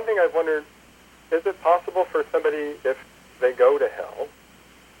 One thing I've wondered, is it possible for somebody, if they go to hell,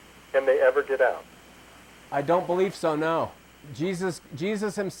 can they ever get out? I don't believe so, no. Jesus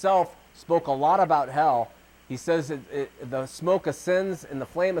himself spoke a lot about hell. He says the smoke ascends and the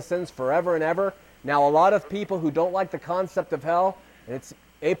flame ascends forever and ever. Now, a lot of people who don't like the concept of hell, and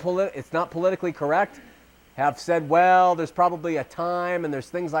it's not politically correct, have said, well, there's probably a time and there's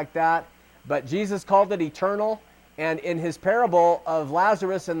things like that. But Jesus called it eternal, and in his parable of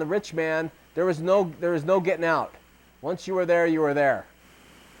Lazarus and the rich man, there was no getting out. Once you were there, you were there.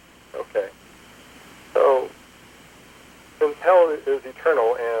 Okay. So, since hell is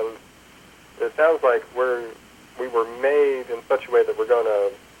eternal, and it sounds like we were made in such a way that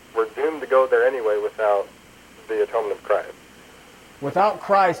we're doomed to go there anyway without the atonement of Christ. Without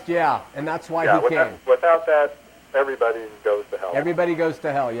Christ, yeah, and that's why he came. Without that, everybody goes to hell. Everybody goes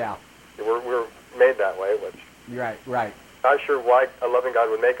to hell, yeah. We're made that way, which Right. not sure why a loving God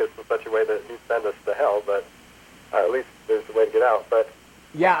would make us in such a way that he'd send us to hell, but at least there's a way to get out. But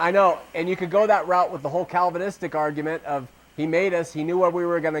yeah, I know, and you could go that route with the whole Calvinistic argument of, He made us. He knew where we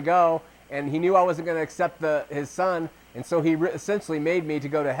were going to go, and he knew I wasn't going to accept his son, and so he essentially made me to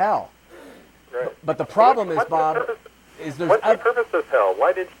go to hell. Right. But the problem is, What's the Bob, purpose- is there's What's the purpose of hell?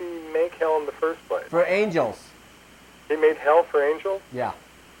 Why did he make hell in the first place? for angels. He made hell for angels? Yeah,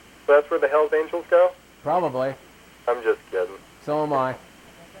 So that's where the hell's angels go? probably. I'm just kidding. So am I.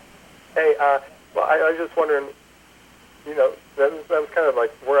 Hey, well, I was just wondering, that was kind of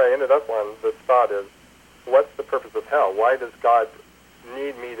like where I ended up on this thought is, what's the purpose of hell? Why does God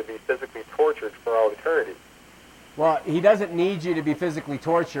need me to be physically tortured for all eternity? Well, he doesn't need you to be physically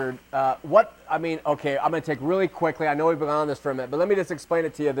tortured. Okay, I'm going to take really quickly. I know we've been on this for a minute, but let me just explain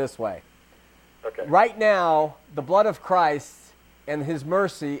it to you this way. Okay. Right now, the blood of Christ and his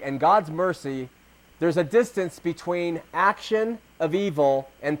mercy and God's mercy, there's a distance between action of evil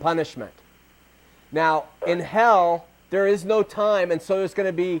and punishment. Now, in hell, there is no time, and so there's going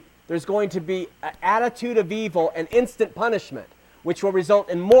to be an attitude of evil and instant punishment, which will result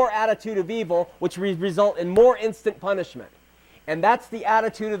in more attitude of evil, which will result in more instant punishment. And that's the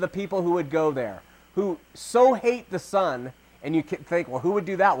attitude of the people who would go there, who so hate the Son, and you can think, well, who would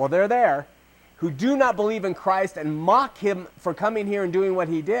do that? Well, they're there, who do not believe in Christ and mock him for coming here and doing what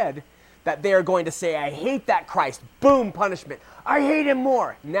he did, that they are going to say, I hate that Christ. Boom, punishment. I hate him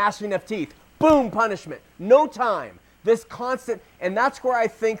more. Gnashing of teeth. Boom, punishment. No time. This constant, and that's where I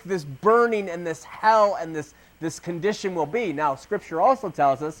think this burning and this hell and this condition will be. Now, Scripture also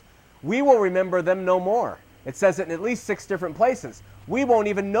tells us we will remember them no more. It says it in at least 6 different places. We won't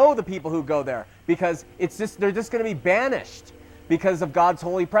even know the people who go there because they're just going to be banished because of God's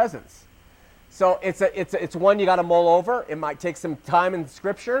holy presence. So it's one you got to mull over. It might take some time in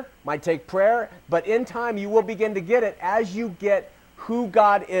Scripture, might take prayer, but in time you will begin to get it as you get who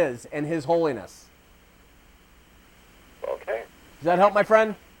God is and his holiness. Okay. Does that help, my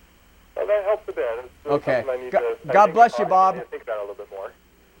friend? Well, that helps a bit. It's really Okay. something I need God bless you, Bob. I need to think about it a little bit more.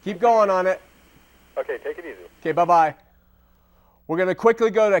 Keep going on it. Okay, take it easy. Okay, bye-bye. We're going to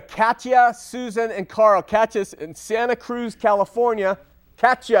quickly go to Katya, Susan, and Carl. Katya's in Santa Cruz, California.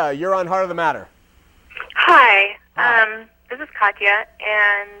 Katya, you're on Heart of the Matter. Hi. This is Katya,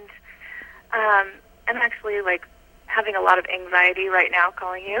 and I'm actually having a lot of anxiety right now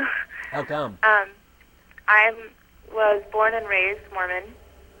calling you. How come? I was born and raised Mormon,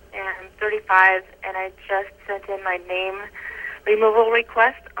 and I'm 35, and I just sent in my name removal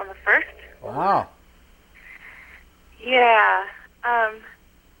request on the 1st. Wow. Yeah.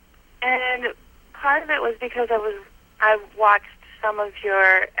 And part of it was because I watched some of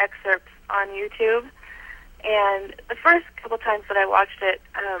your excerpts on YouTube, and the first couple times that I watched it,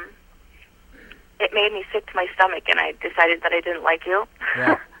 it made me sick to my stomach, and I decided that I didn't like you.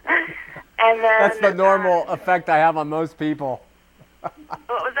 Yeah. And then That's the normal effect I have on most people. What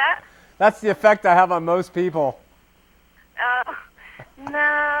was that? That's the effect I have on most people.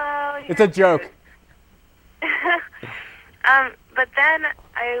 No. It's a joke. But then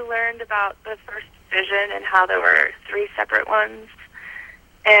I learned about the first vision and how there were 3 separate ones.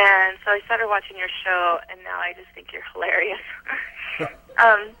 And so I started watching your show, and now I just think you're hilarious.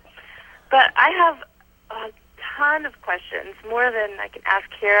 But I have a ton of questions, more than I can ask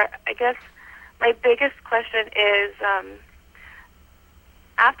here. I guess my biggest question is,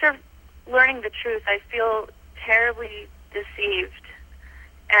 after learning the truth, I feel terribly deceived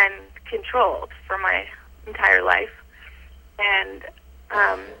and controlled for my entire life. And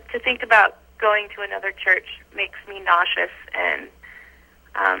to think about going to another church makes me nauseous and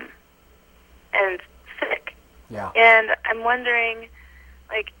sick. Yeah. And I'm wondering,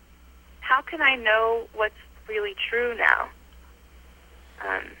 how can I know what's really true now?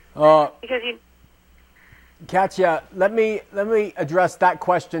 Because Katya, let me address that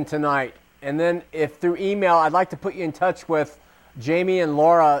question tonight, and then if through email, I'd like to put you in touch with Jamie and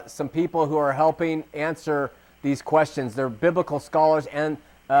Laura, some people who are helping answer these questions. They're biblical scholars, and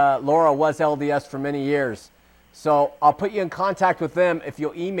Laura was LDS for many years. So I'll put you in contact with them if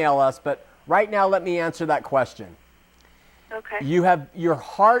you'll email us, but right now let me answer that question. Okay. You have your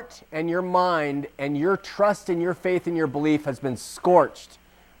heart and your mind and your trust and your faith and your belief has been scorched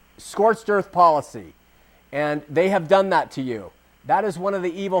earth policy, and they have done that to you. That is one of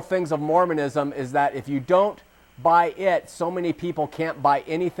the evil things of Mormonism, is that if you don't buy it, so many people can't buy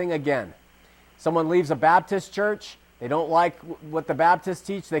anything again. Someone leaves a Baptist church, they don't like what the Baptists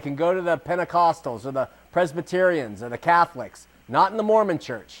teach, they can go to the Pentecostals or the Presbyterians or the Catholics, not in the Mormon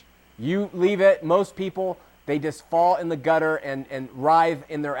church. You leave it, most people, they just fall in the gutter and writhe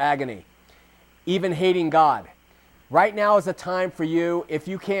in their agony, even hating God. Right now is a time for you, if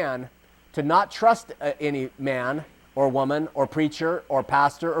you can, to not trust any man or woman or preacher or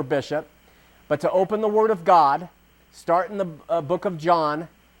pastor or bishop, but to open the Word of God start in the book of John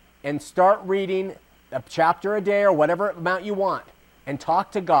and start reading a chapter a day or whatever amount you want and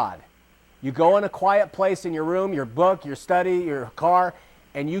talk to God. You go in a quiet place in your room, your book, your study, your car,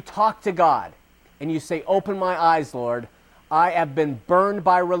 and you talk to God. And you say, open my eyes, Lord. I have been burned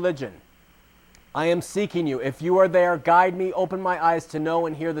by religion. I am seeking you. If you are there, guide me, open my eyes to know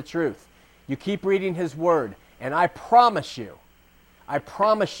and hear the truth. You keep reading his word, and I promise you,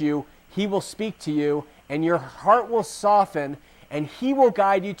 he will speak to you, and your heart will soften, and he will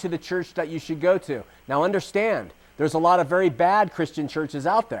guide you to the church that you should go to. Now understand, there's a lot of very bad Christian churches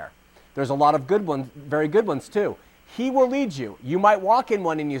out there. There's a lot of good ones, very good ones too. He will lead you. You might walk in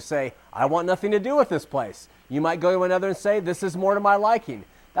one and you say, I want nothing to do with this place. You might go to another and say, this is more to my liking.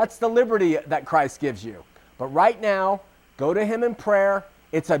 That's the liberty that Christ gives you. But right now, go to him in prayer.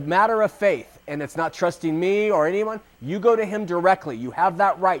 It's a matter of faith, and it's not trusting me or anyone. You go to him directly. You have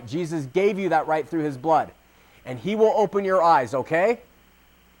that right. Jesus gave you that right through his blood. And he will open your eyes, okay?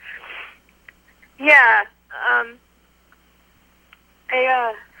 Yeah.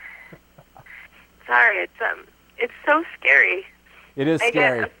 Sorry, it's so scary. It is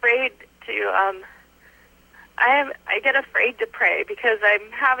scary. I get afraid to I get afraid to pray because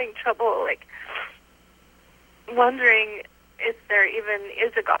I'm having trouble wondering if there even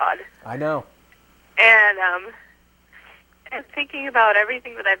is a God. I know. And thinking about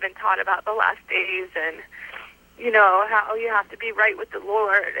everything that I've been taught about the last days, and how you have to be right with the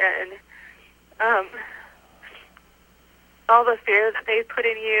Lord, and all the fear that they put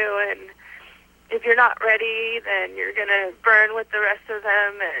in you, and if you're not ready, then you're gonna burn with the rest of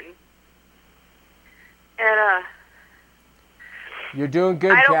them, and you're doing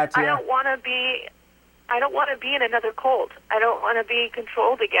good, Katia. I don't want to be in another cult. I don't want to be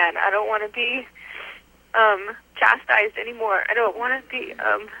controlled again. I don't want to be chastised anymore. I don't want to be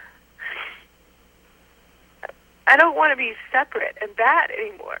separate and bad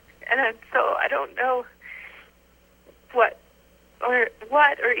anymore. And so I don't know what or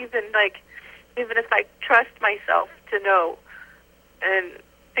even if I trust myself to know and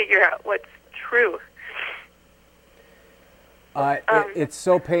figure out what's true. It's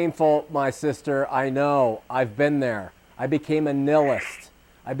so painful, my sister. I know. I've been there. I became a nihilist.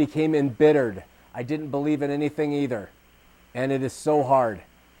 I became embittered. I didn't believe in anything either. And it is so hard.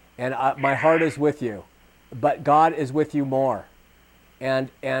 And my heart is with you. But God is with you more. And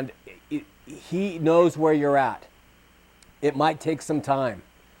he knows where you're at. It might take some time.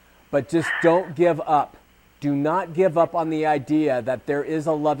 But just don't give up. Do not give up on the idea that there is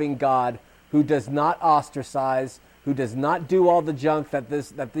a loving God who does not ostracize, who does not do all the junk that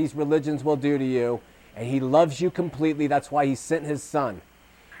these religions will do to you, and he loves you completely. That's why he sent his son.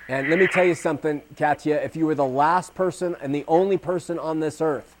 And let me tell you something, Katia, if you were the last person and the only person on this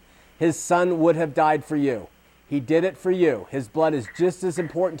earth, his son would have died for you. He did it for you. His blood is just as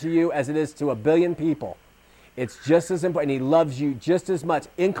important to you as it is to 1 billion people. It's just as important. He loves you just as much.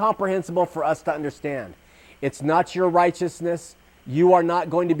 Incomprehensible for us to understand. It's not your righteousness. You are not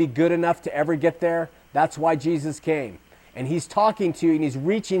going to be good enough to ever get there. That's why Jesus came. And he's talking to you and he's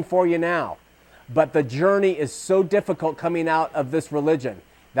reaching for you now. But the journey is so difficult coming out of this religion.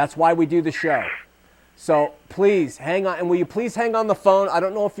 That's why we do the show. So please hang on. And will you please hang on the phone? I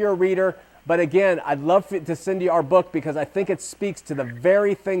don't know if you're a reader, but again, I'd love to send you our book because I think it speaks to the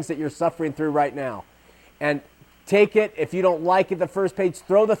very things that you're suffering through right now. And take it. If you don't like it, the first page,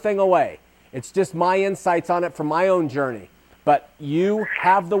 throw the thing away. It's just my insights on it from my own journey. But you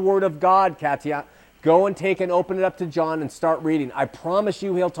have the Word of God, Katia. Go and take and open it up to John and start reading. I promise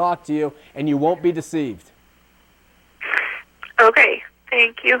you he'll talk to you and you won't be deceived. Okay,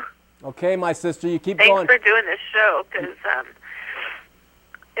 thank you. Okay, my sister, you keep going. Thanks for doing this show because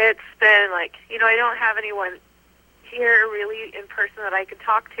it's been I don't have anyone here really in person that I can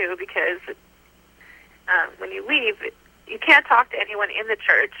talk to because when you leave, you can't talk to anyone in the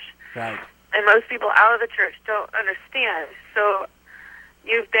church. Right. And most people out of the church don't understand. So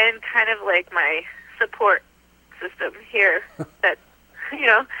you've been kind of like my support system here that,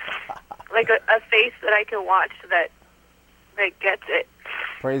 like a face that I can watch that gets it.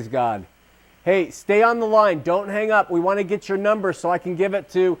 Praise God. Hey, stay on the line. Don't hang up. We want to get your number so I can give it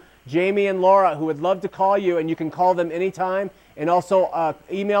to Jamie and Laura, who would love to call you, and you can call them anytime. And also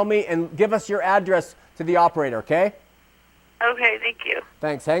email me and give us your address to the operator, okay? Okay, thank you.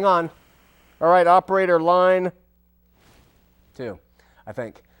 Thanks. Hang on. All right, operator line 2, I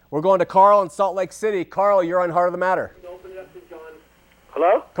think. We're going to Carl in Salt Lake City. Carl, you're on Heart of the Matter. Open it up to John.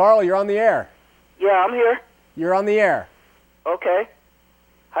 Hello? Carl, you're on the air. Yeah, I'm here. You're on the air. Okay.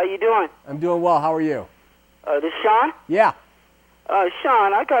 How you doing? I'm doing well. How are you? This Sean? Yeah.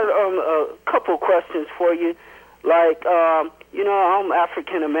 Sean, I got a couple questions for you. Like, I'm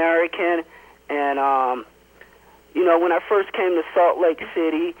African American, and, when I first came to Salt Lake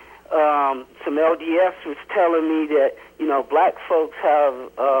City, some LDS was telling me that, black folks have,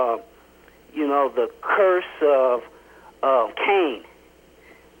 the curse of Cain.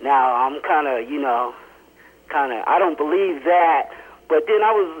 Now, I'm kind of, I don't believe that. But then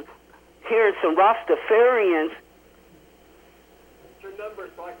I was hearing some Rastafarians. Your number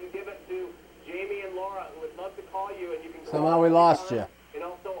so I can give it to Jamie and Laura, who would love to call you, and you can. Somehow we lost you. And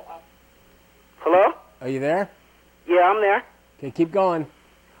also, hello? Are you there? Yeah, I'm there. Okay, keep going.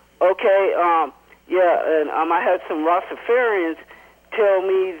 Okay, and I had some Rastafarians tell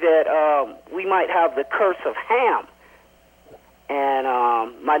me that we might have the curse of Ham. And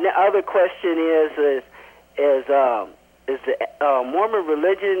my other question is the Mormon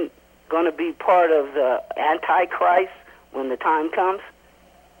religion going to be part of the Antichrist when the time comes?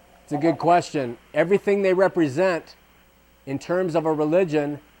 It's a good question. Everything they represent in terms of a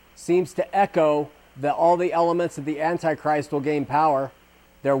religion seems to echo that all the elements of the Antichrist will gain power.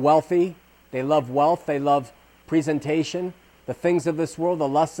 They're wealthy. They love wealth. They love presentation. The things of this world, the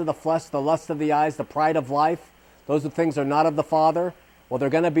lust of the flesh, the lust of the eyes, the pride of life. Those are things are not of the Father. Well, they're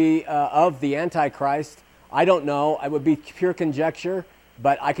going to be of the Antichrist. I don't know. It would be pure conjecture.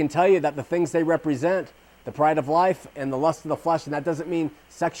 But I can tell you that the things they represent, the pride of life and the lust of the flesh, and that doesn't mean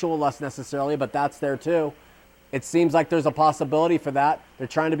sexual lust necessarily, but that's there too. It seems like there's a possibility for that. They're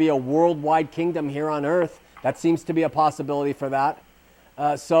trying to be a worldwide kingdom here on earth. That seems to be a possibility for that.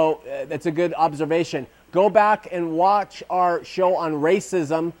 So that's a good observation. Go back and watch our show on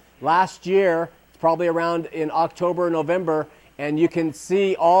racism last year. It's probably around in October or November, and you can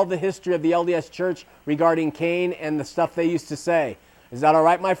see all the history of the LDS Church regarding Cain and the stuff they used to say. Is that all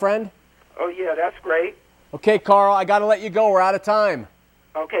right, my friend? Oh, yeah, that's great. Okay, Carl, I got to let you go. We're out of time.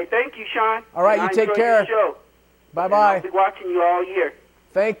 Okay, thank you, Sean. All right, you take care. Bye-bye. I'll be watching you all year.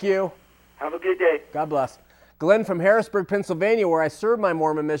 Thank you. Have a good day. God bless. Glenn from Harrisburg, Pennsylvania, where I serve my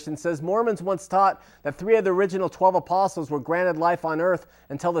Mormon mission, says Mormons once taught that 3 of the original 12 apostles were granted life on earth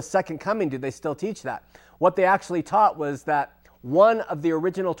until the second coming. Do they still teach that? What they actually taught was that one of the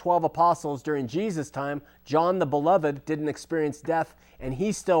original 12 apostles during Jesus' time, John the Beloved, didn't experience death, and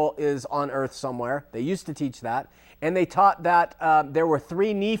he still is on earth somewhere. They used to teach that. And they taught that there were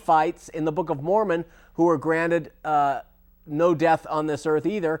 3 Nephites in the Book of Mormon who were granted no death on this earth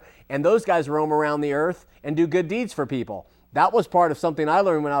either, and those guys roam around the earth and do good deeds for people. That was part of something I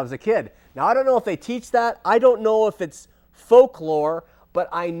learned when I was a kid. Now, I don't know if they teach that. I don't know if it's folklore, but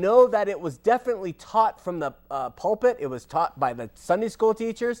I know that it was definitely taught from the pulpit. It was taught by the Sunday school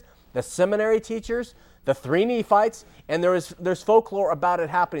teachers, the seminary teachers, the 3 Nephites, and there's folklore about it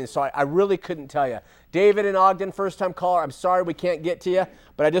happening, so I really couldn't tell you. David in Ogden, first-time caller, I'm sorry we can't get to you,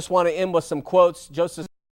 but I just want to end with some quotes. Joseph